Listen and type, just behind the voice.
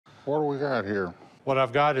What do we got here? What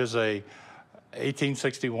I've got is a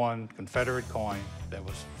 1861 Confederate coin that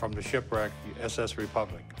was from the shipwreck SS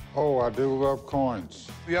Republic. Oh, I do love coins.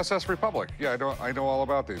 The SS Republic. Yeah, I know all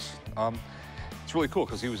about these. It's really cool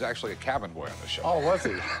because he was actually a cabin boy on the ship. Oh, was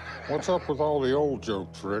he? What's up with all the old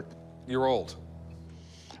jokes, Rick? You're old.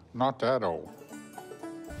 Not that old.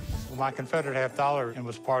 My Confederate half dollar and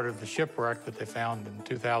was part of the shipwreck that they found in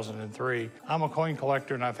 2003. I'm a coin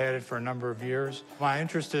collector and I've had it for a number of years. My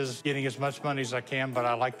interest is getting as much money as I can, but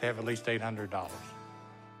I like to have at least $800.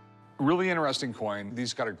 Really interesting coin.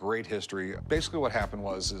 These got a great history. Basically what happened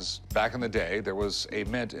was back in the day, there was a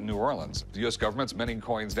mint in New Orleans. The U.S. government's minting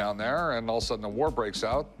coins down there, and all of a sudden a war breaks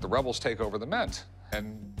out. The rebels take over the mint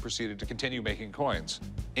and proceeded to continue making coins.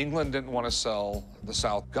 England didn't want to sell the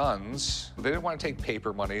South guns. They didn't want to take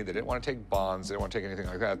paper money. They didn't want to take bonds. They didn't want to take anything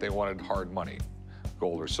like that. They wanted hard money,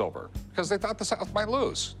 gold or silver, because they thought the South might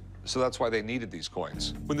lose. So that's why they needed these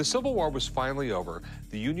coins. When the Civil War was finally over,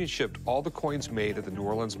 the Union shipped all the coins made at the New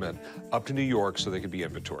Orleans Mint up to New York so they could be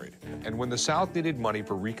inventoried. And when the South needed money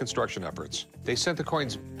for reconstruction efforts, they sent the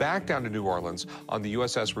coins back down to New Orleans on the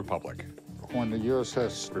USS Republic. When the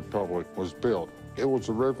USS Republic was built, it was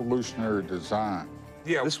a revolutionary design.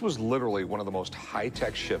 Yeah, this was literally one of the most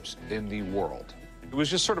high-tech ships in the world. It was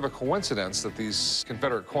just sort of a coincidence that these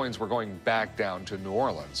Confederate coins were going back down to New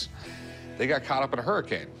Orleans. They got caught up in a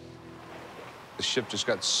hurricane. The ship just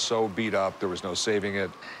got so beat up, there was no saving it,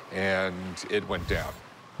 and it went down.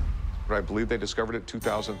 But I believe they discovered it in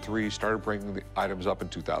 2003, started bringing the items up in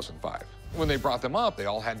 2005. When they brought them up, they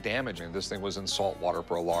all had damage, and this thing was in salt water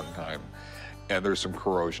for a long time, and there's some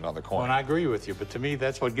corrosion on the coin. Well, and I agree with you, but to me,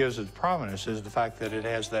 that's what gives it prominence, is the fact that it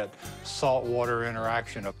has that saltwater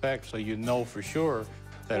interaction effect, so you know for sure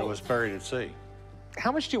that it was buried at sea.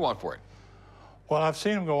 How much do you want for it? Well, I've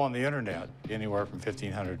seen them go on the internet, anywhere from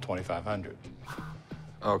 $1,500 to $2,500.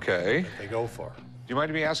 Okay. That they go for. Do you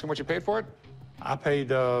mind me asking what you paid for it? I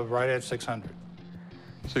paid right at $600.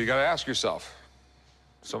 So you got to ask yourself,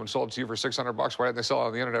 someone sold it to you for $600, why didn't they sell it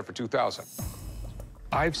on the internet for $2,000?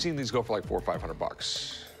 I've seen these go for like $400 or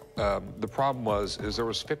 $500. The problem is there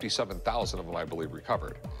was 57,000 of them, I believe,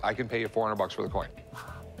 recovered. I can pay you $400 for the coin.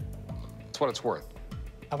 That's what it's worth.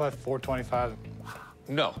 How about $425?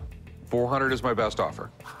 No, 400 is my best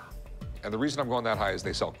offer. And the reason I'm going that high is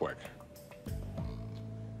they sell quick.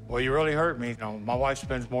 Well, you really hurt me. You know, my wife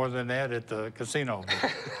spends more than that at the casino.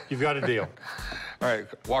 You've got a deal. All right,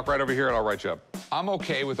 walk right over here and I'll write you up. I'm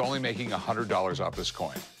okay with only making $100 off this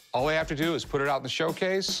coin. All I have to do is put it out in the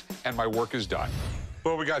showcase, and my work is done.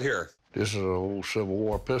 What we got here? This is an old Civil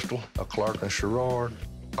War pistol, a Clark and Sherrard.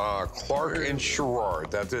 Clark and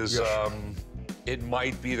Sherrard. That is, Yes. It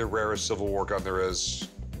might be the rarest Civil War gun there is.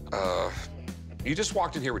 You just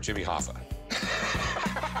walked in here with Jimmy Hoffa.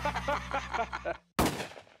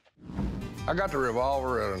 I got the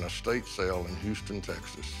revolver at an estate sale in Houston,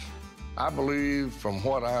 Texas. I believe, from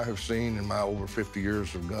what I have seen in my over 50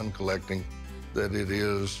 years of gun collecting, that it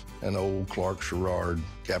is an old Clark Sherrard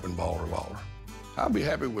cap and ball revolver. I'll be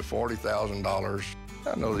happy with $40,000.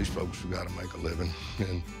 I know these folks have got to make a living,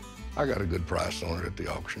 and I got a good price on it at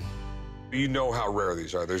the auction. You know how rare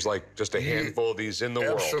these are. There's like just a handful of these in the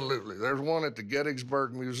world. Absolutely. There's one at the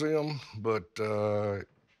Gettysburg Museum, but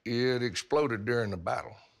it exploded during the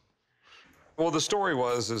battle. Well, the story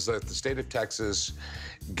is that the state of Texas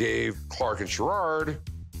gave Clark and Sherrard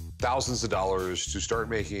thousands of dollars to start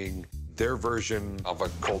making their version of a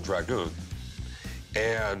Colt Dragoon.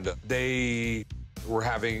 And they were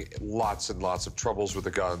having lots and lots of troubles with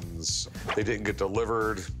the guns. They didn't get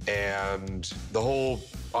delivered, and the whole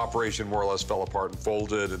operation more or less fell apart and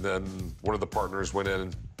folded, and then one of the partners went in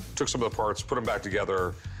and took some of the parts, put them back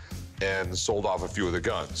together, and sold off a few of the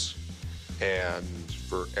guns. And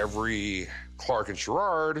for every Clark and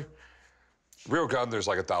Sherrard real gun, there's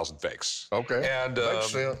like 1,000 fakes. Okay, and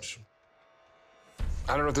makes sense.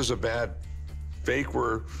 I don't know if there's a bad fake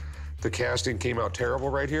where the casting came out terrible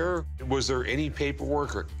right here. Was there any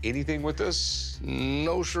paperwork or anything with this?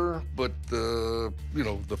 No, sir, but the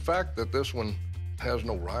fact that this one has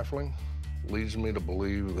no rifling leads me to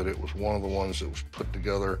believe that it was one of the ones that was put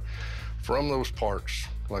together from those parts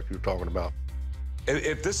like you're talking about.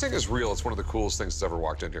 If this thing is real, it's one of the coolest things that's ever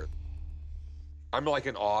walked in here. I'm like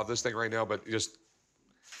in awe of this thing right now, but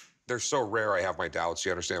they're so rare, I have my doubts.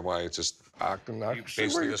 You understand why? It's just, you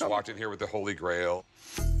basically just walked in here with the Holy Grail.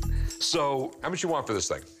 So, how much you want for this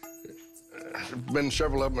thing? There's been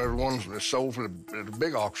several of them. There's ones that sold for the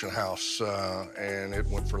big auction house, and it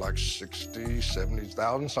went for like 60,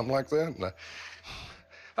 70,000, something like that. And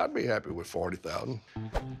I'd be happy with 40,000.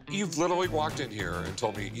 You've literally walked in here and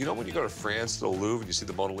told me, you know, when you go to France, to the Louvre, and you see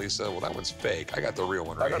the Mona Lisa, well, that one's fake. I got the real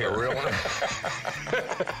one right here. I got the real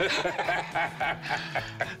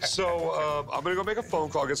one. So I'm gonna go make a phone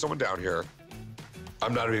call, get someone down here.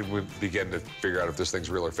 I'm not even beginning to figure out if this thing's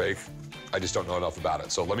real or fake. I just don't know enough about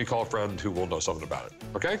it. So let me call a friend who will know something about it,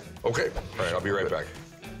 okay? Okay. All right, I'll be right back.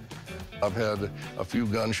 I've had a few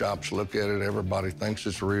gun shops look at it. Everybody thinks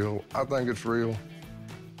it's real. I think it's real.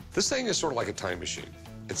 This thing is sort of like a time machine.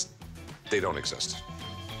 They don't exist.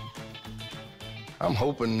 I'm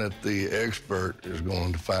hoping that the expert is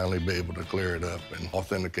going to finally be able to clear it up and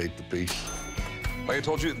authenticate the piece. Like I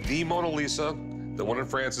told you, the Mona Lisa, the one in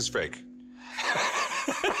France, is fake.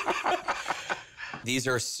 These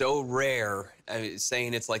are so rare,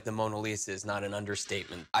 saying it's like the Mona Lisa is not an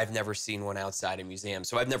understatement. I've never seen one outside a museum,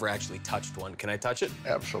 so I've never actually touched one. Can I touch it?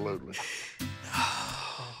 Absolutely.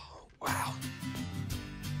 Wow.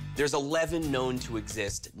 There's 11 known to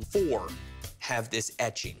exist. 4 have this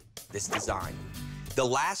etching, this design. The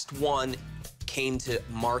last one came to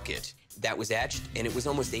market that was etched, and it was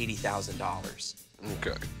almost $80,000.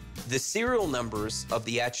 Okay. The serial numbers of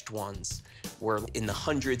the etched ones were in the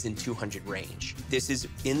hundreds and 200 range. This is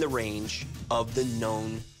in the range of the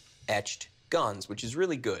known etched guns, which is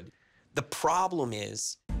really good. The problem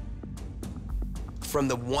is, from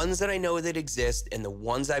the ones that I know that exist and the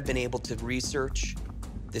ones I've been able to research,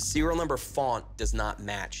 the serial number font does not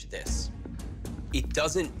match this. It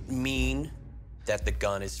doesn't mean that the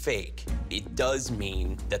gun is fake. It does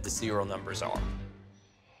mean that the serial numbers are.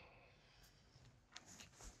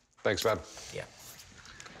 Thanks, man. Yeah.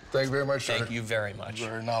 Thank you very much, sir. Thank you very much.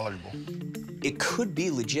 Very knowledgeable. It could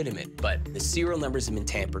be legitimate, but the serial numbers have been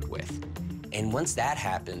tampered with. And once that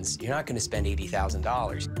happens, you're not going to spend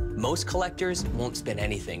 $80,000. Most collectors won't spend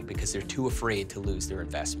anything because they're too afraid to lose their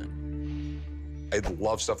investment. I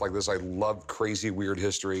love stuff like this. I love crazy, weird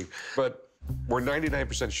history. But we're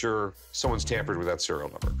 99% sure someone's tampered with that serial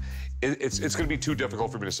number. It's going to be too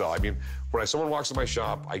difficult for me to sell. I mean, when someone walks in my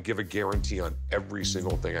shop, I give a guarantee on every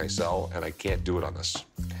single thing I sell, and I can't do it on this.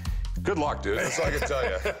 Good luck, dude. That's all I can tell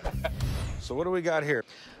you. So what do we got here?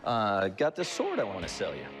 Got this sword I want to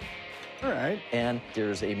sell you. All right. And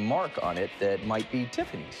there's a mark on it that might be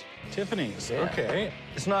Tiffany's. Tiffany's, Yeah. okay.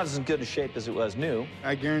 It's not as good a shape as it was new.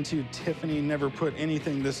 I guarantee you Tiffany never put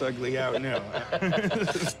anything this ugly out new.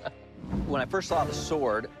 When I first saw the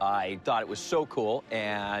sword, I thought it was so cool,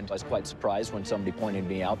 and I was quite surprised when somebody pointed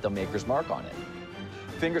me out the maker's mark on it.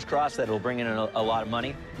 Fingers crossed that it'll bring in a lot of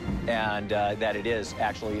money, and that it is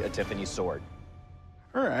actually a Tiffany sword.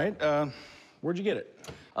 All right, where'd you get it?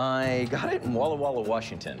 I got it in Walla Walla,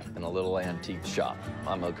 Washington, in a little antique shop.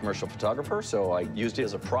 I'm a commercial photographer, so I used it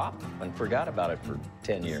as a prop and forgot about it for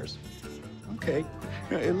 10 years. Okay.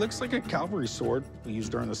 It looks like a cavalry sword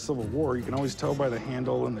used during the Civil War. You can always tell by the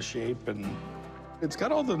handle and the shape, and it's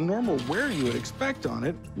got all the normal wear you would expect on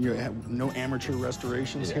it. You have no amateur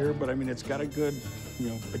restorations here, but I mean, it's got a good,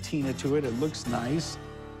 patina to it. It looks nice.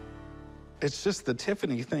 It's just the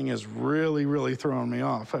Tiffany thing is really, really throwing me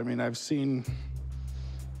off. I mean, I've seen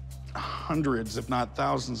hundreds, if not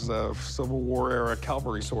thousands, of Civil War era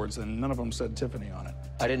cavalry swords, and none of them said Tiffany on it.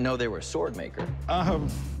 I didn't know they were a sword maker.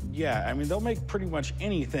 Yeah, I mean, they'll make pretty much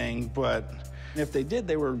anything, but if they did,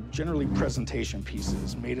 they were generally presentation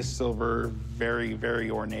pieces, made of silver, very,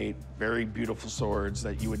 very ornate, very beautiful swords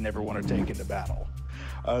that you would never want to take into battle.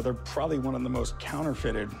 They're probably one of the most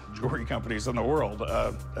counterfeited jewelry companies in the world.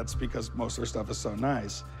 That's because most of their stuff is so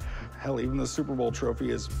nice. Hell, even the Super Bowl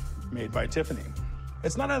trophy is made by Tiffany.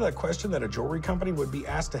 It's not out of the question that a jewelry company would be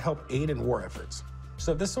asked to help aid in war efforts.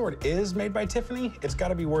 So if this sword is made by Tiffany, it's got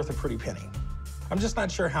to be worth a pretty penny. I'm just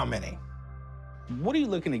not sure how many. What are you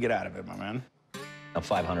looking to get out of it, my man? A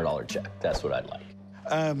 $500 check, that's what I'd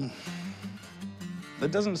like.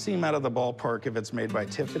 It doesn't seem out of the ballpark if it's made by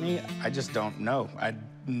Tiffany. I just don't know. I've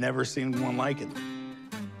never seen one like it.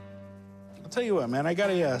 I'll tell you what, man, I got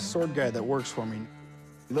a sword guy that works for me.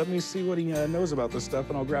 Let me see what he knows about this stuff,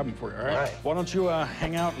 and I'll grab him for you, all right? All right. Why don't you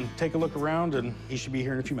hang out and take a look around, and he should be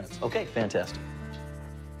here in a few minutes. Okay, fantastic.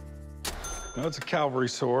 No, it's a cavalry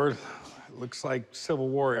sword. It looks like Civil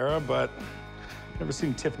War era, but never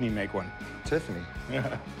seen Tiffany make one. Tiffany?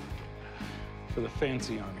 Yeah. For the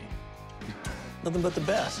fancy army. Nothing but the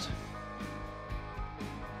best.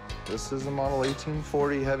 This is a model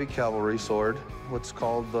 1840 heavy cavalry sword, what's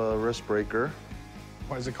called the wrist breaker.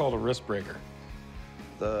 Why is it called a wrist breaker?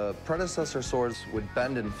 The predecessor swords would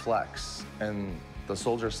bend and flex, and the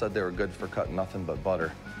soldiers said they were good for cutting nothing but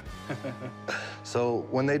butter. So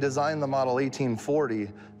when they designed the model 1840,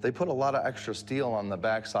 they put a lot of extra steel on the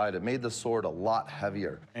backside. It made the sword a lot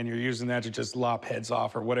heavier. And you're using that to just lop heads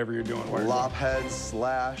off or whatever you're doing. Lop heads,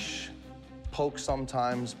 slash, poke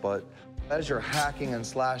sometimes, but as you're hacking and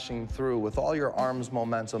slashing through with all your arm's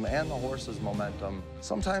momentum and the horse's momentum,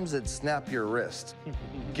 sometimes it'd snap your wrist,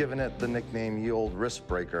 giving it the nickname ye old wrist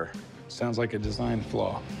breaker. Sounds like a design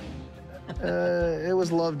flaw. It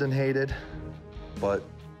was loved and hated, but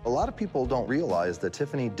a lot of people don't realize that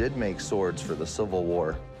Tiffany did make swords for the Civil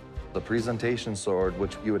War. The presentation sword,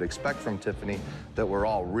 which you would expect from Tiffany, that were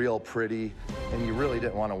all real pretty, and you really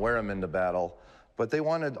didn't want to wear them into battle. But they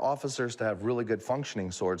wanted officers to have really good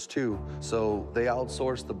functioning swords, too. So they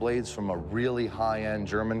outsourced the blades from a really high-end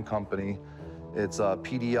German company. It's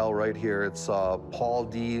PDL right here. It's Paul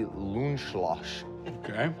D. Lundschloss.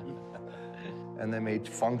 Okay. And they made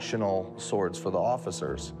functional swords for the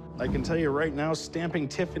officers. I can tell you right now, stamping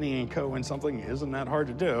Tiffany & Co. in something isn't that hard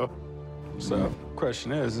to do. So,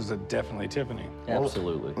 question is it definitely Tiffany?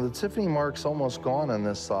 Absolutely. Well, the Tiffany mark's almost gone on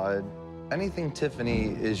this side. Anything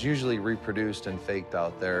Tiffany is usually reproduced and faked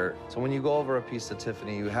out there. So when you go over a piece of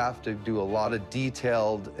Tiffany, you have to do a lot of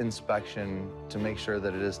detailed inspection to make sure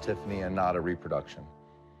that it is Tiffany and not a reproduction.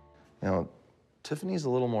 You know, Tiffany's a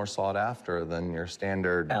little more sought after than your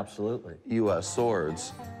standard Absolutely. U.S.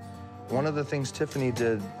 swords. One of the things Tiffany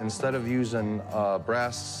did, instead of using a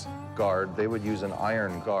brass guard, they would use an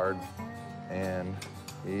iron guard. And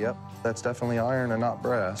yep, that's definitely iron and not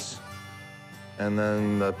brass. And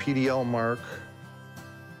then the PDL mark,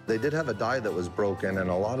 they did have a die that was broken, and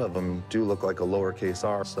a lot of them do look like a lowercase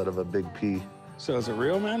r instead of a big P. So is it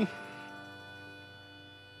real, man?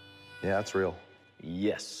 Yeah, it's real.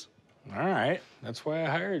 Yes. All right, that's why I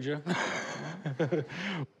hired you.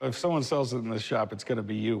 If someone sells it in the shop, it's gonna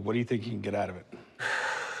be you. What do you think you can get out of it?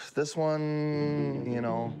 This one, you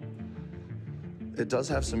know, it does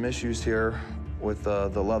have some issues here with the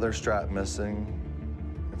leather strap missing.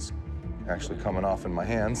 It's actually coming off in my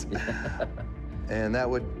hands. And that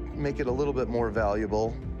would make it a little bit more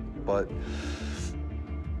valuable, but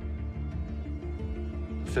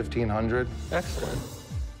 1,500. Excellent.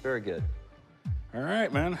 Very good. All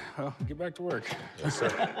right, man. Well, get back to work. Yes, sir.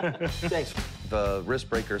 Thanks. The wrist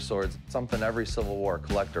breaker sword's something every Civil War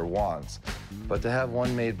collector wants. But to have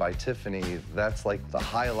one made by Tiffany, that's like the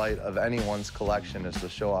highlight of anyone's collection, is to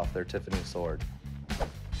show off their Tiffany sword.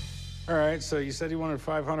 All right, so you said you wanted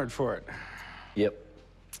 500 for it. Yep.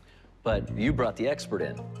 But you brought the expert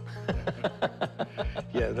in.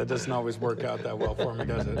 Yeah, that doesn't always work out that well for me,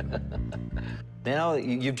 does it? Now,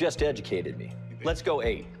 you've just educated me. Let's go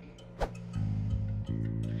 8.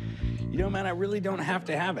 You know, man, I really don't have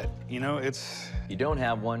to have it. You know, it's... You don't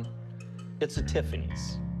have one. It's a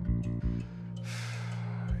Tiffany's.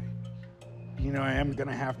 You know, I am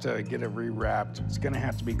gonna have to get it rewrapped. It's gonna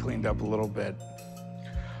have to be cleaned up a little bit.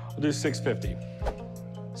 I'll do 650.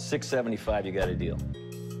 675, you got a deal.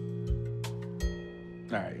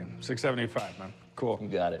 All right, 675, man. Cool. You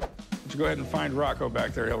got it. Why don't you go ahead and find Rocco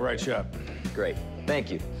back there. He'll write you up. Great.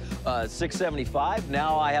 Thank you. 675.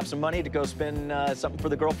 Now I have some money to go spend something for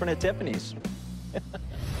the girlfriend at Tiffany's.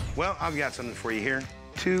 Well, I've got something for you here.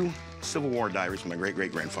 2 Civil War diaries from my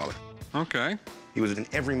great-great-grandfather. Okay. He was in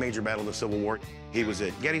every major battle of the Civil War. He was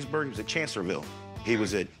at Gettysburg, he was at Chancellorsville. He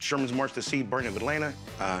was at Sherman's March to Sea, Burning of Atlanta.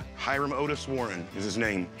 Hiram Otis Warren is his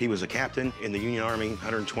name. He was a captain in the Union Army,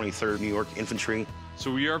 123rd New York Infantry.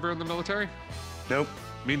 So were you ever in the military? Nope.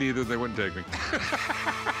 Me neither. They wouldn't take me.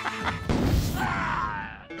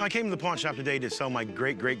 I came to the pawn shop today to sell my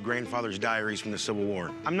great-great-grandfather's diaries from the Civil War.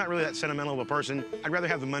 I'm not really that sentimental of a person. I'd rather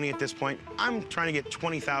have the money at this point. I'm trying to get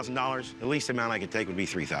 $20,000. The least amount I could take would be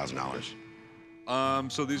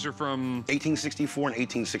 $3,000. So these are from... 1864 and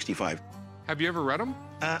 1865. Have you ever read them?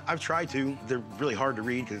 I've tried to. They're really hard to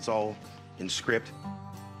read because it's all in script.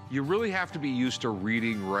 You really have to be used to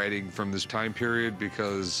reading writing from this time period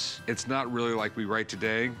because it's not really like we write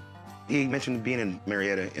today. He mentioned being in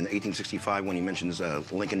Marietta in 1865 when he mentions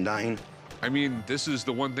Lincoln dying. I mean, this is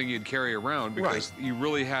the one thing you'd carry around because you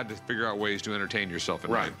really had to figure out ways to entertain yourself at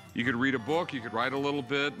night. You could read a book, you could write a little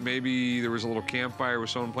bit, maybe there was a little campfire with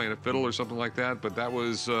someone playing a fiddle or something like that, but that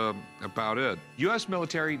was about it. U.S.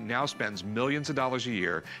 military now spends millions of dollars a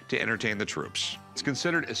year to entertain the troops. It's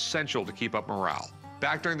considered essential to keep up morale.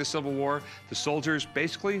 Back during the Civil War, the soldiers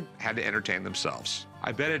basically had to entertain themselves.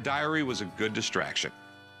 I bet a diary was a good distraction.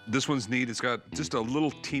 This one's neat. It's got just a little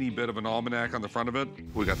teeny bit of an almanac on the front of it.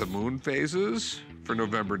 We got the moon phases for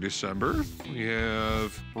November, December. We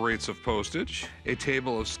have rates of postage, a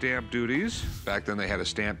table of stamp duties. Back then they had a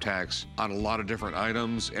stamp tax on a lot of different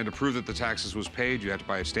items, and to prove that the taxes was paid, you had to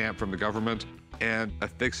buy a stamp from the government. and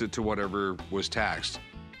affix it to whatever was taxed.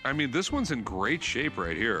 I mean, this one's in great shape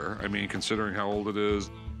right here. I mean, considering how old it is.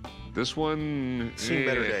 This one... Seen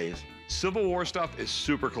better days. Civil War stuff is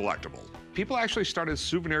super collectible. People actually started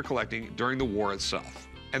souvenir collecting during the war itself,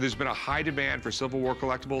 and there's been a high demand for Civil War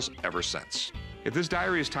collectibles ever since. If this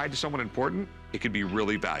diary is tied to someone important, it could be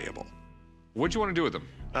really valuable. What do you want to do with them?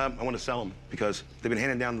 I want to sell them because they've been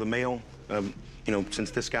handed down to the mail, since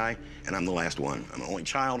this guy, and I'm the last one. I'm an only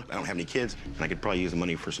child, I don't have any kids, and I could probably use the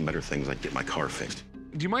money for some better things, like get my car fixed.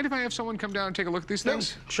 Do you mind if I have someone come down and take a look at these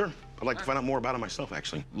things? No, sure. I'd like to find out more about it myself,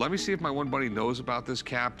 actually. Let me see if my one buddy knows about this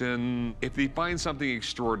captain. If he finds something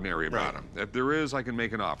extraordinary about him. If there is, I can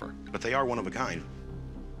make an offer. But they are one of a kind.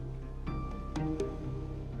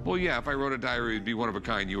 Well, yeah, if I wrote a diary, it'd be one of a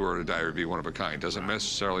kind. You wrote a diary, it'd be one of a kind. Doesn't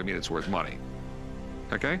necessarily mean it's worth money.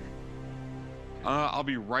 Okay? I'll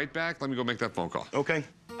be right back. Let me go make that phone call. Okay.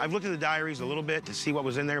 I've looked at the diaries a little bit to see what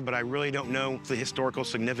was in there, but I really don't know the historical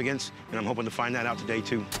significance, and I'm hoping to find that out today,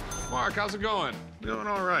 too. Mark, how's it going? Doing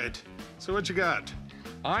all right. So what you got?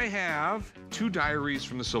 I have 2 diaries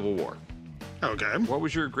from the Civil War. Okay. What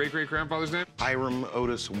was your great-great-grandfather's name? Hiram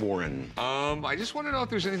Otis Warren. I just want to know if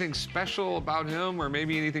there's anything special about him or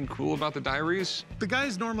maybe anything cool about the diaries. The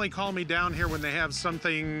guys normally call me down here when they have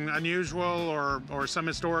something unusual or some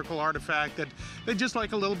historical artifact that they just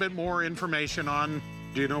like a little bit more information on.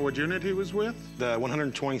 Do you know what unit he was with? The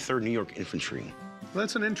 123rd New York Infantry. Well,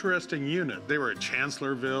 that's an interesting unit. They were at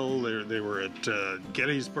Chancellorsville, they were at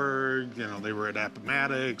Gettysburg, they were at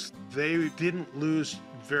Appomattox. They didn't lose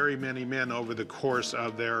very many men over the course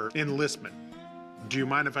of their enlistment. Do you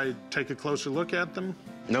mind if I take a closer look at them?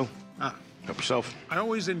 No. Help yourself. I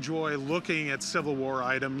always enjoy looking at Civil War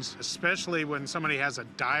items, especially when somebody has a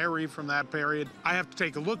diary from that period. I have to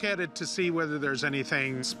take a look at it to see whether there's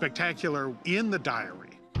anything spectacular in the diary.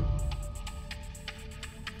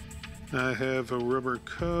 I have a rubber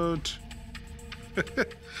coat.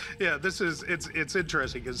 Yeah, it's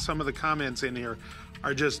interesting because some of the comments in here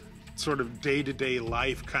are just sort of day-to-day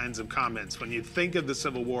life kinds of comments. When you think of the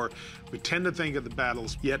Civil War, we tend to think of the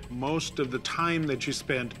battles, yet most of the time that you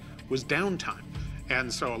spent was downtime.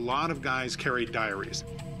 And so a lot of guys carried diaries.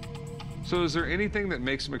 So is there anything that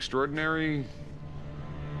makes him extraordinary?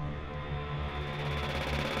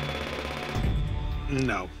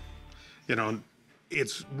 No.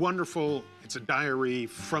 It's wonderful. It's a diary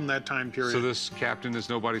from that time period. So this captain is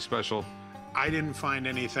nobody special? I didn't find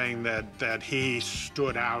anything that he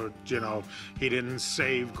stood out, he didn't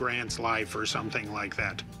save Grant's life or something like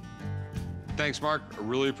that. Thanks, Mark. I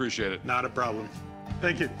really appreciate it. Not a problem.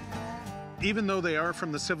 Thank you. Even though they are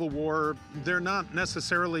from the Civil War, they're not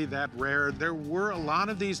necessarily that rare. There were a lot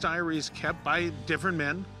of these diaries kept by different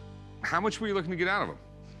men. How much were you looking to get out of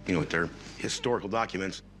them? With their historical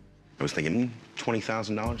documents, I was thinking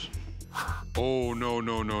 $20,000. Oh,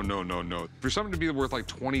 no. For something to be worth like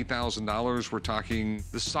 $20,000, we're talking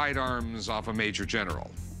the sidearms off a major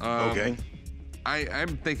general. Okay.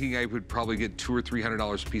 I'm thinking I would probably get $200 or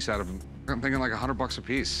 $300 a piece out of them. I'm thinking like $100 a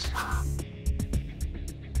piece.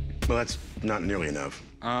 Well, that's not nearly enough.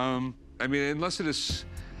 I mean, unless it is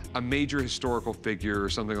a major historical figure or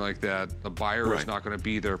something like that, the buyer is not going to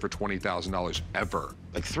be there for $20,000 ever.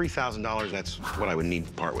 Like $3,000, that's what I would need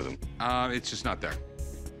to part with them. It's just not there.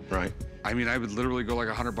 Right. I mean, I would literally go like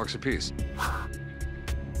 $100 a piece.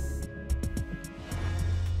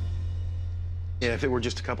 Yeah, if it were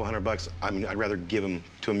just a couple $100, I'd rather give them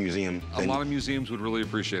to a museum. A lot of museums would really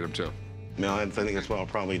appreciate them, too. No, I think that's what I'll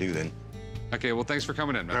probably do then. Okay, well, thanks for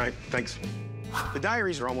coming in, man. All right, thanks. The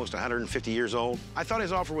diaries are almost 150 years old. I thought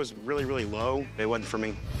his offer was really, really low. It wasn't for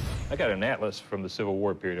me. I got an atlas from the Civil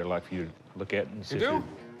War period I'd like for you to look at and see. You do?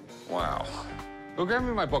 Wow. Go grab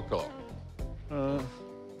me my book pillow.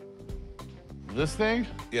 This thing?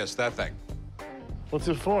 Yes, that thing. What's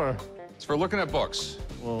it for? It's for looking at books.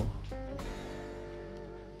 Well,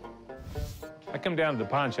 I come down to the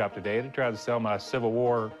pawn shop today to try to sell my Civil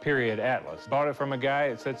War period atlas. Bought it from a guy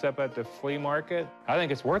that sits up at the flea market. I think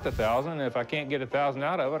it's worth $1,000. If I can't get $1,000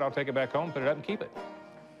 out of it, I'll take it back home, put it up, and keep it.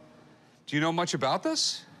 Do you know much about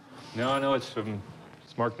this? No, I know it's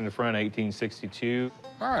marked in the front, 1862.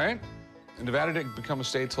 All right. Nevada didn't become a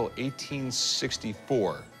state till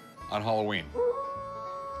 1864 on Halloween.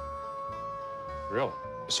 Really?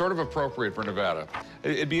 Sort of appropriate for Nevada.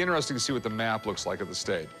 It'd be interesting to see what the map looks like of the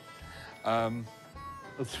state.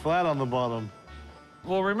 it's flat on the bottom.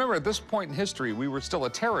 Well, remember, at this point in history, we were still a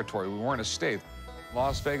territory. We weren't a state.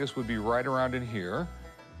 Las Vegas would be right around in here.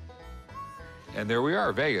 And there we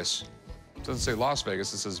are, Vegas. It doesn't say Las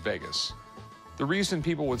Vegas, it says Vegas. The reason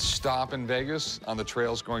people would stop in Vegas on the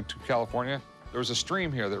trails going to California There was a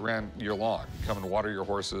stream here that ran year-long. Come and water your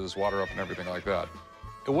horses, water up and everything like that.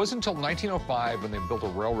 It wasn't until 1905 when they built a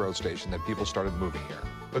railroad station that people started moving here.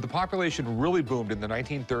 But the population really boomed in the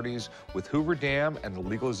 1930s with Hoover Dam and the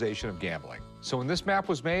legalization of gambling. So when this map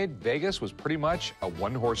was made, Vegas was pretty much a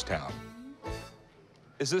one-horse town.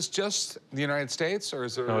 Is this just the United States, or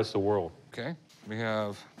is there... No, it's the world. Okay. We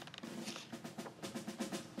have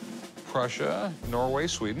Prussia, Norway,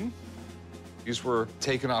 Sweden. These were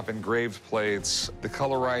taken off engraved plates, the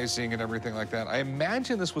colorizing and everything like that. I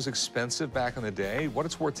imagine this was expensive back in the day. What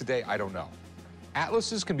it's worth today, I don't know.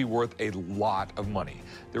 Atlases can be worth a lot of money.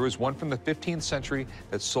 There was one from the 15th century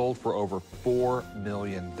that sold for over $4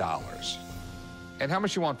 million. And how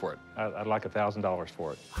much you want for it? I'd like $1,000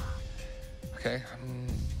 for it. Okay.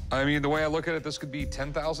 I mean, the way I look at it, this could be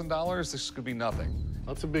 $10,000. This could be nothing.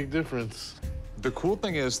 That's a big difference. The cool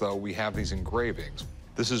thing is, though, we have these engravings.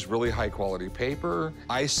 This is really high-quality paper.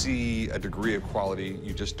 I see a degree of quality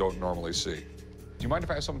you just don't normally see. Do you mind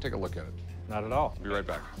if I have someone take a look at it? Not at all. I'll be right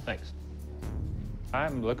back. Thanks.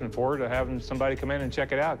 I'm looking forward to having somebody come in and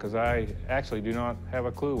check it out, because I actually do not have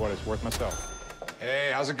a clue what it's worth myself.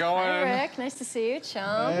 Hey, how's it going? Hi, Rick. Nice to see you,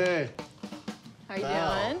 chum. Hey. How you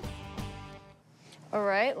doing? All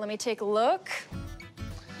right, let me take a look.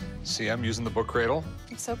 See, I'm using the book cradle.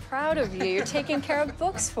 I'm so proud of you. You're taking care of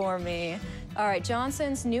books for me. All right,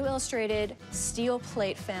 Johnson's New Illustrated Steel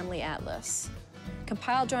Plate Family Atlas.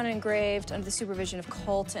 Compiled, drawn, and engraved under the supervision of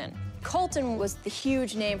Colton. Colton was the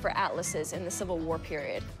huge name for atlases in the Civil War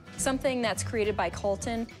period. Something that's created by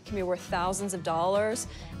Colton can be worth thousands of dollars.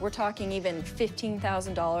 We're talking even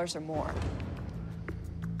 $15,000 or more.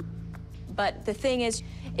 But the thing is,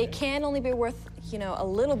 it can only be worth, you know, a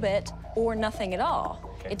little bit or nothing at all.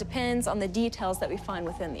 It depends on the details that we find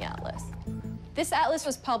within the atlas. This atlas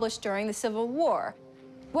was published during the Civil War.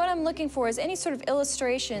 What I'm looking for is any sort of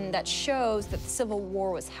illustration that shows that the Civil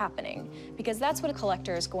War was happening, because that's what a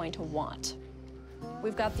collector is going to want.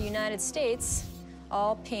 We've got the United States,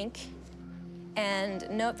 all pink, and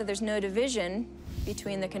note that there's no division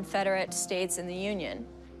between the Confederate States and the Union.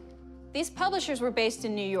 These publishers were based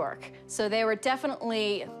in New York, so they were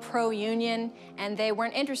definitely pro-Union, and they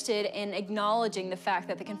weren't interested in acknowledging the fact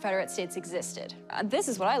that the Confederate States existed. This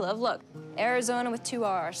is what I love, look, Arizona with 2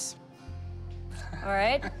 R's. All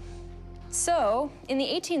right? So, in the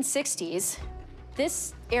 1860s,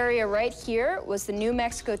 this area right here was the New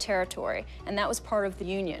Mexico Territory, and that was part of the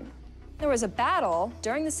Union. There was a battle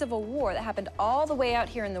during the Civil War that happened all the way out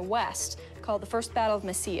here in the West, called the First Battle of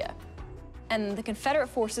Messiah. And the Confederate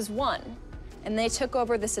forces won. And they took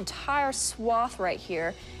over this entire swath right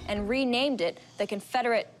here and renamed it the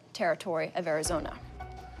Confederate Territory of Arizona.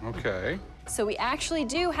 Okay. So we actually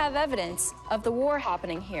do have evidence of the war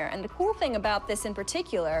happening here. And the cool thing about this in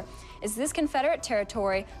particular is this Confederate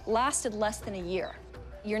territory lasted less than a year.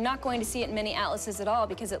 You're not going to see it in many atlases at all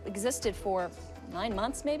because it existed for 9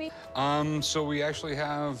 months, maybe? So we actually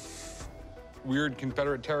have weird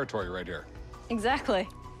Confederate territory right here. Exactly.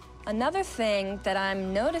 Another thing that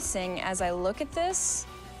I'm noticing as I look at this,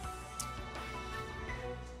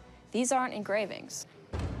 these aren't engravings.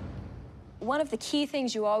 One of the key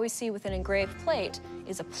things you always see with an engraved plate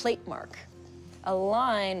is a plate mark, a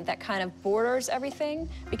line that kind of borders everything,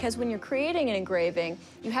 because when you're creating an engraving,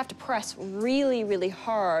 you have to press really, really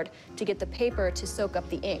hard to get the paper to soak up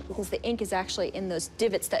the ink, because the ink is actually in those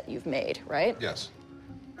divots that you've made, right? Yes.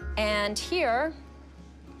 And here,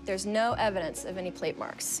 there's no evidence of any plate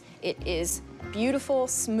marks. It is beautiful,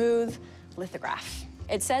 smooth lithograph.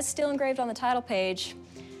 It says still engraved on the title page.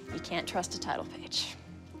 You can't trust a title page.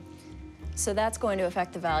 So that's going to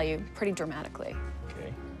affect the value pretty dramatically.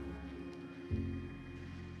 Okay.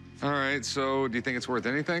 All right, so do you think it's worth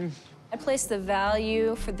anything? I place the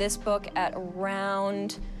value for this book at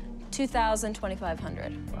around $2,000,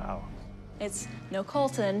 $2,500. Wow. It's no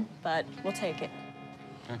Colton, but we'll take it.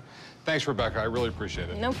 Okay. Thanks, Rebecca. I really appreciate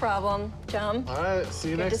it. No problem, chum. All right, see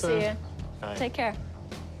you next time. Good to see you. Bye. Take care.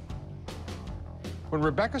 When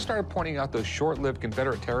Rebecca started pointing out those short-lived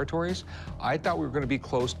Confederate territories, I thought we were going to be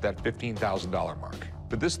close to that $15,000 mark.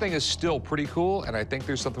 But this thing is still pretty cool, and I think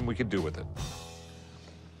there's something we could do with it.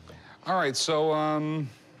 All right, so,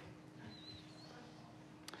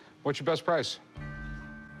 what's your best price?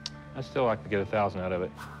 I'd still like to get 1,000 out of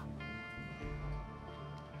it.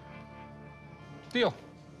 Deal.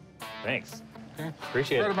 Thanks. Okay.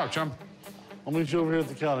 Appreciate it. Right about, chum. I'll meet you over here at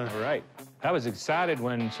the counter. All right. I was excited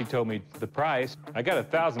when she told me the price. I got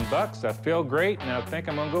 $1,000. I feel great, and I think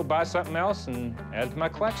I'm gonna go buy something else and add it to my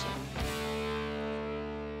collection.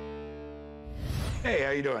 Hey, how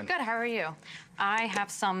you doing? Good, how are you? I have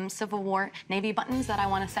some Civil War Navy buttons that I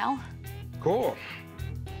want to sell. Cool.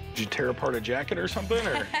 Did you tear apart a jacket or something,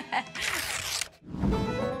 or?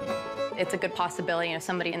 It's a good possibility, you know,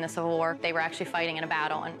 somebody in the Civil War, they were actually fighting in a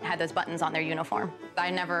battle and had those buttons on their uniform.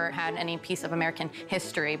 I never had any piece of American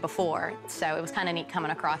history before, so it was kind of neat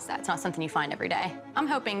coming across that. It's not something you find every day. I'm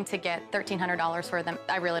hoping to get $1,300 for them.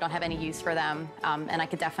 I really don't have any use for them, and I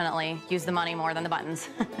could definitely use the money more than the buttons.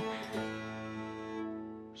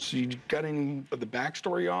 So you got any of the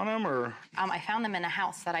backstory on them, or? I found them in a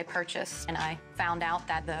house that I purchased, and I found out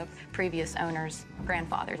that the previous owner's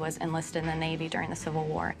grandfather was enlisted in the Navy during the Civil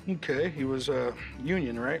War. Okay, he was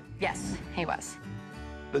Union, right? Yes, he was.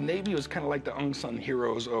 The Navy was kind of like the unsung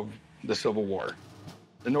heroes of the Civil War.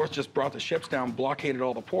 The North just brought the ships down, blockaded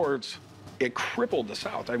all the ports. It crippled the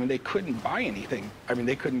South. I mean, they couldn't buy anything. I mean,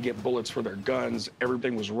 they couldn't get bullets for their guns.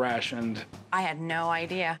 Everything was rationed. I had no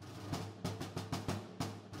idea.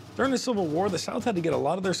 During the Civil War, the South had to get a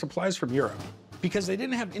lot of their supplies from Europe because they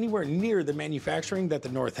didn't have anywhere near the manufacturing that the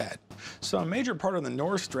North had. So a major part of the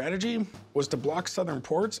North's strategy was to block Southern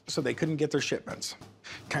ports so they couldn't get their shipments.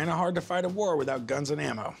 Kind of hard to fight a war without guns and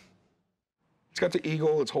ammo. It's got the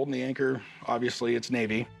eagle, it's holding the anchor. Obviously, it's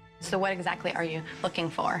Navy. So what exactly are you looking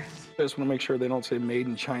for? I just want to make sure they don't say made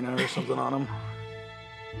in China or something on them.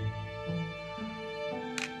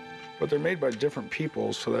 But they're made by different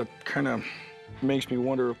people, so that kind of makes me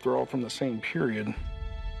wonder if they're all from the same period. Do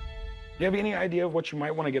you have any idea of what you might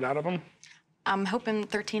want to get out of them? I'm hoping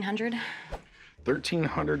 $1,300.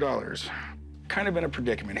 $1,300. Kind of in a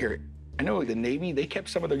predicament here. I know the Navy, they kept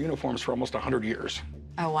some of their uniforms for almost 100 years.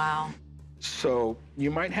 Oh, wow. So you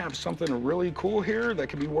might have something really cool here that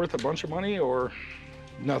could be worth a bunch of money or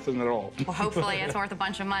nothing at all. Well, hopefully it's worth a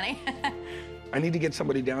bunch of money. I need to get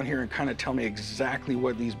somebody down here and kind of tell me exactly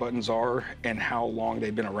what these buttons are and how long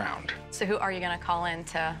they've been around. So who are you going to call in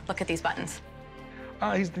to look at these buttons?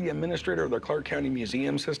 He's the administrator of the Clark County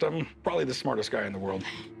Museum system. Probably the smartest guy in the world.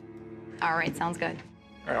 All right, sounds good.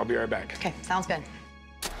 All right, I'll be right back. Okay, sounds good.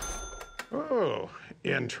 Oh,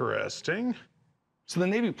 interesting. So the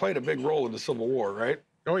Navy played a big role in the Civil War, right?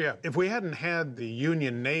 Oh, yeah. If we hadn't had the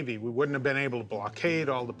Union Navy, we wouldn't have been able to blockade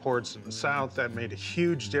all the ports in the South. That made a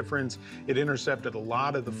huge difference. It intercepted a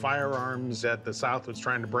lot of the firearms that the South was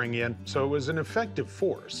trying to bring in. So it was an effective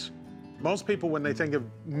force. Most people, when they think of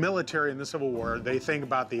military in the Civil War, they think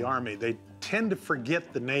about the Army. They tend to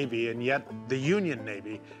forget the Navy, and yet the Union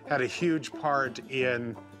Navy had a huge part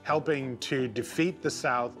in helping to defeat the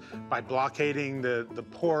South by blockading the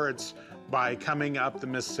ports, by coming up the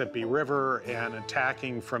Mississippi River and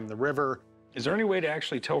attacking from the river. Is there any way to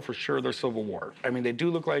actually tell for sure they're Civil War? I mean, they do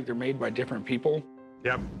look like they're made by different people.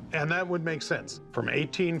 Yep, and that would make sense. From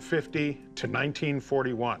 1850 to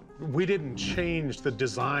 1941, we didn't change the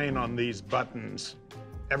design on these buttons.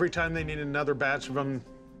 Every time they needed another batch of them,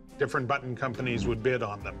 different button companies would bid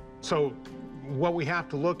on them. So what we have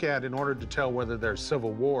to look at in order to tell whether they're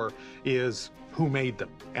Civil War is who made them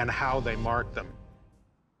and how they marked them.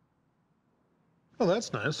 Oh,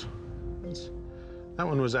 that's nice. That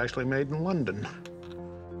one was actually made in London.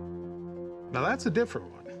 Now that's a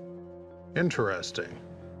different one. Interesting.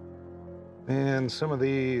 And some of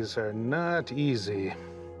these are not easy.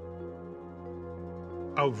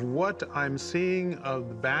 Of what I'm seeing of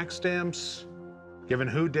the back stamps, given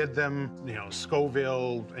who did them, you know,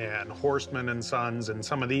 Scoville and Horstman and Sons and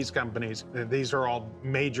some of these companies, these are all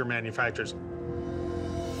major manufacturers.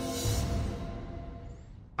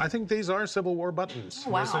 I think these are Civil War buttons.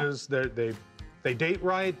 Oh, wow. This is, they date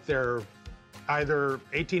right. They're either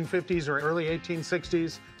 1850s or early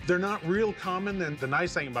 1860s. They're not real common, and the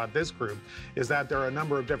nice thing about this group is that there are a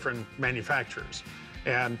number of different manufacturers.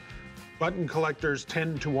 And button collectors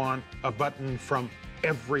tend to want a button from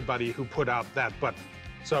everybody who put out that button.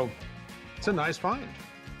 So it's a nice find.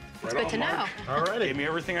 It's good to know. All right. Gave me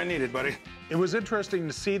everything I needed, buddy. It was interesting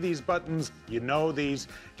to see these buttons. You know, these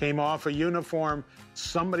came off a uniform.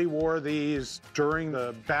 Somebody wore these during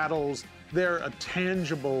the battles. They're a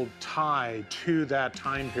tangible tie to that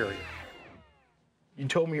time period. You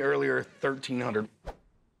told me earlier 1,300.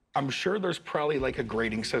 I'm sure there's probably like a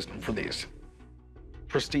grading system for these.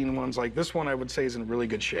 Pristine ones like this one, I would say is in really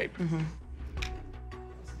good shape. Mm-hmm.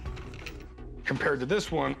 Compared to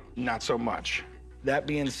this one, not so much. That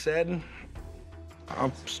being said,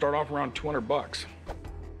 I'll start off around 200 bucks.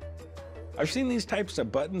 I've seen these types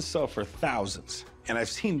of buttons sell for thousands, and I've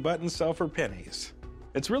seen buttons sell for pennies.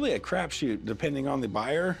 It's really a crapshoot depending on the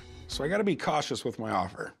buyer, so I gotta be cautious with my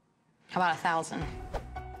offer. How about 1,000?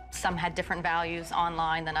 Some had different values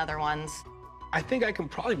online than other ones. I think I can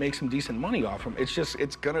probably make some decent money off them. It's just,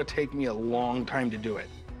 it's gonna take me a long time to do it.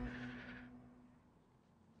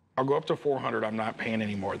 I'll go up to 400. I'm not paying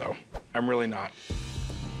any more though. I'm really not.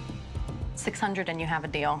 $600 and you have a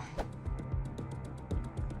deal.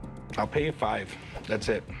 I'll pay you $5. That's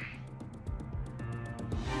it.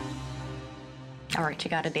 All right, you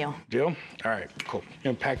got a deal. Deal? All right, cool. You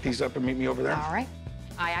gonna pack these up and meet me over there? All right.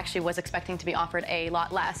 I actually was expecting to be offered a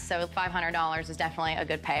lot less, so $500 is definitely a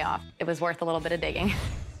good payoff. It was worth a little bit of digging.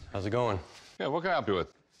 How's it going? Yeah, what can I help you with?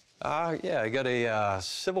 Yeah, I got a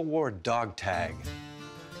Civil War dog tag.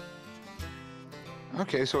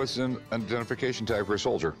 Okay, so it's an identification tag for a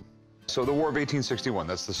soldier. So the War of 1861,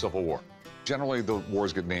 that's the Civil War. Generally, the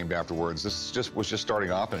wars get named afterwards. This was just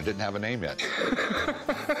starting off, and it didn't have a name yet.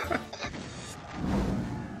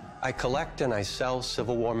 I collect and I sell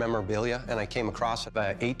Civil War memorabilia, and I came across a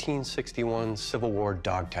 1861 Civil War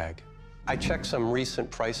dog tag. I checked some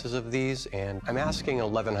recent prices of these, and I'm asking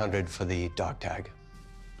 $1,100 for the dog tag.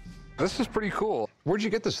 This is pretty cool. Where'd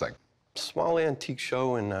you get this thing? Small antique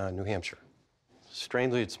show in New Hampshire.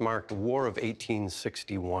 Strangely, it's marked War of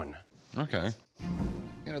 1861. Okay.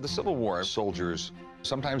 You know, the Civil War soldiers,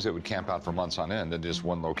 sometimes they would camp out for months on end in just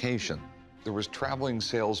one location. There was traveling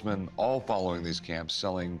salesmen all following these camps,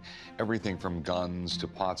 selling everything from guns to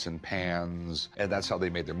pots and pans, and that's how they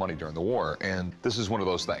made their money during the war. And this is one of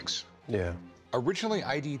those things. Yeah. Originally,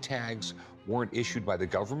 ID tags weren't issued by the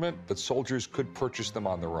government, but soldiers could purchase them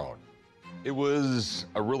on their own. It was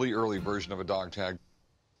a really early version of a dog tag.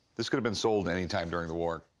 This could have been sold anytime during the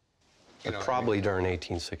war. Probably during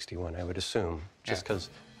 1861, I would assume, just because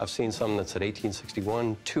I've seen some that said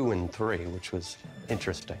 1861, 2 and 3, which was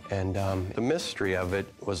interesting. And the mystery of it,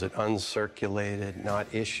 was it uncirculated, not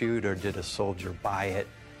issued, or did a soldier buy it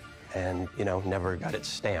and, you know, never got it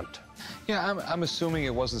stamped? Yeah, I'm assuming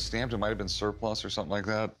it wasn't stamped. It might have been surplus or something like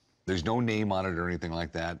that. There's no name on it or anything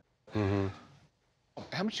like that. Mm-hmm.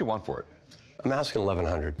 How much do you want for it? I'm asking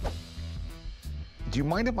 $1,100. Do you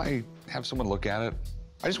mind if I have someone look at it?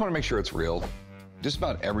 I just want to make sure it's real. Just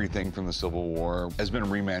about everything from the Civil War has been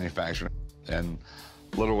remanufactured, and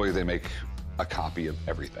literally they make a copy of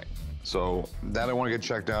everything. So that I want to get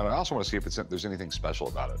checked out. I also want to see if there's anything special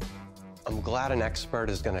about it. I'm glad an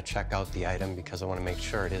expert is going to check out the item because I want to make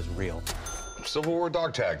sure it is real. Civil War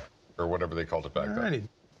dog tag, or whatever they called it back then.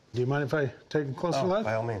 Do you mind if I take a closer look?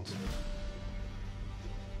 By all means.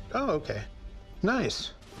 Oh, okay.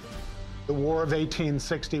 Nice. The War of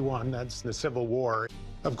 1861, that's the Civil War.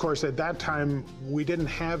 Of course, at that time, we didn't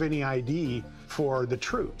have any ID for the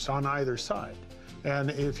troops on either side.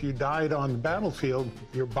 And if you died on the battlefield,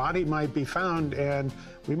 your body might be found and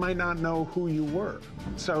we might not know who you were.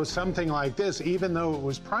 So something like this, even though it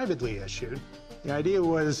was privately issued, the idea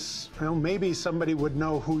was, well, maybe somebody would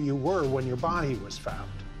know who you were when your body was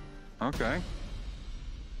found. Okay.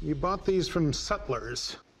 You bought these from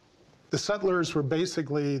sutlers. The sutlers were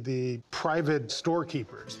basically the private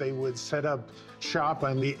storekeepers. They would set up shop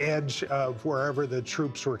on the edge of wherever the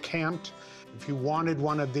troops were camped. If you wanted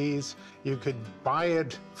one of these, you could buy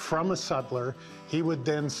it from a sutler. He would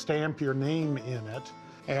then stamp your name in it,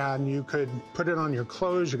 and you could put it on your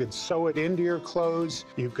clothes. You could sew it into your clothes.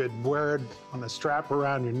 You could wear it on a strap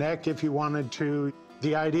around your neck if you wanted to.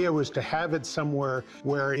 The idea was to have it somewhere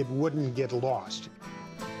where it wouldn't get lost.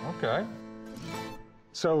 Okay.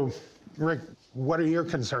 So, Rick, what are your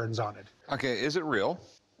concerns on it? Okay, is it real?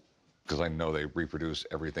 Because I know they reproduce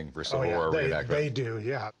everything for Civil War. They do,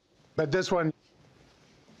 yeah. But this one,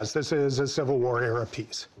 this is a Civil War era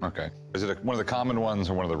piece. Okay. Is it one of the common ones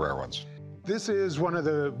or one of the rare ones? This is one of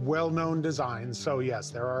the well-known designs, so yes,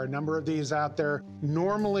 there are a number of these out there.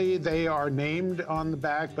 Normally, they are named on the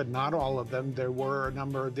back, but not all of them. There were a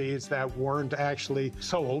number of these that weren't actually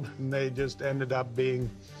sold, and they just ended up being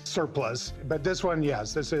surplus. But this one,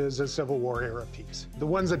 yes, this is a Civil War era piece. The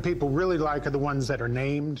ones that people really like are the ones that are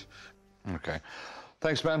named. Okay.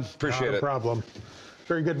 Thanks, Ben. Appreciate it. No problem.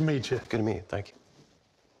 Very good to meet you. Good to meet you. Thank you.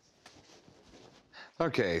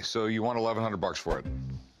 Okay, so you want $1,100 for it?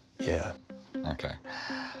 Yeah. Okay.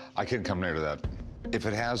 I couldn't come near to that. If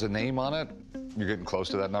it has a name on it, you're getting close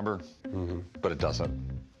to that number, but it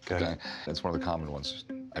doesn't. Okay. It's one of the common ones.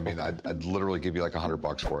 I mean, I'd literally give you like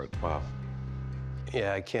 $100 for it. Wow.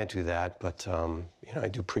 Yeah, I can't do that, but you know, I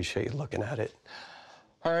do appreciate you looking at it.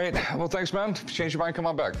 All right. Well, thanks, man. If you change your mind, come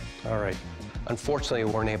on back. All right. Unfortunately,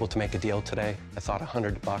 we weren't able to make a deal today. I thought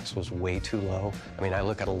 $100 was way too low. I mean, I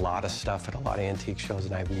look at a lot of stuff at a lot of antique shows,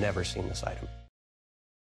 and I've never seen this item.